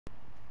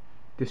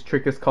This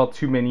trick is called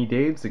Too Many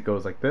Daves. It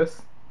goes like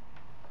this.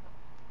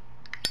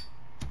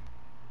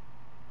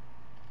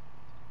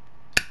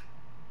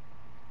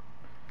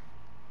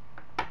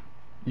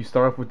 You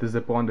start off with the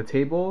Zippo on the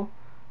table.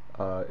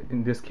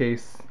 In this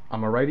case,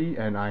 I'm a righty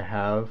and I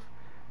have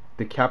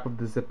the cap of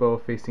the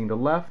Zippo facing the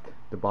left,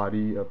 the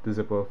body of the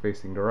Zippo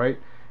facing the right,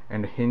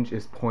 and the hinge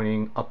is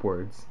pointing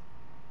upwards.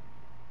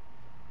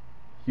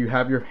 You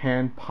have your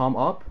hand palm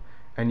up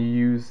and you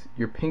use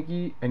your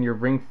pinky and your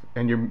ring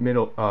and your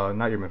middle,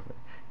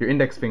 your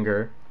index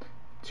finger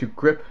to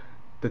grip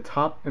the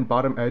top and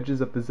bottom edges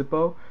of the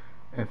Zippo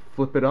and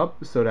flip it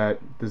up so that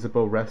the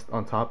Zippo rests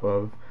on top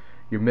of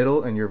your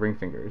middle and your ring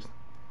fingers.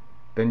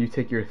 Then you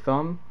take your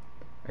thumb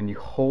and you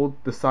hold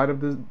the side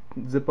of the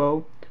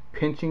Zippo,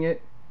 pinching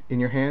it in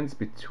your hands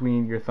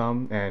between your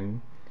thumb and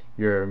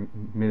your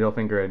middle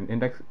finger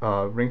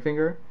and ring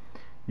finger.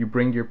 You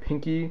bring your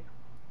pinky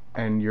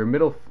and your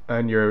middle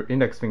and your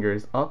index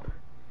fingers up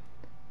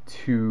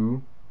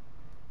to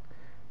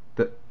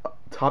the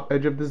top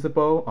edge of the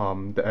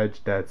Zippo, the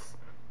edge that's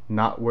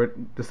not where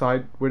the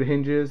side where the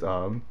hinge is.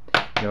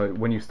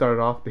 When you start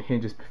it off, the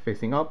hinge is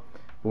facing up,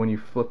 but when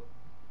you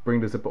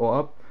bring the Zippo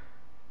up,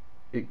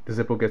 the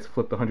Zippo gets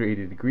flipped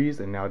 180 degrees,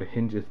 and now the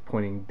hinge is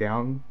pointing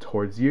down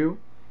towards you.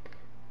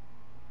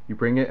 You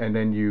bring it, and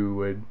then you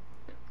would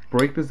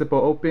break the Zippo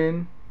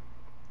open,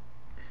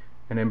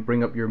 and then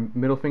bring up your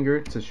middle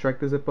finger to strike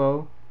the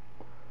Zippo,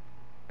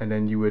 and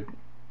then you would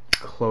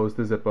close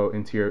the Zippo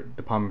into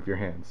the palm of your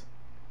hands.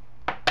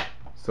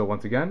 So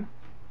once again,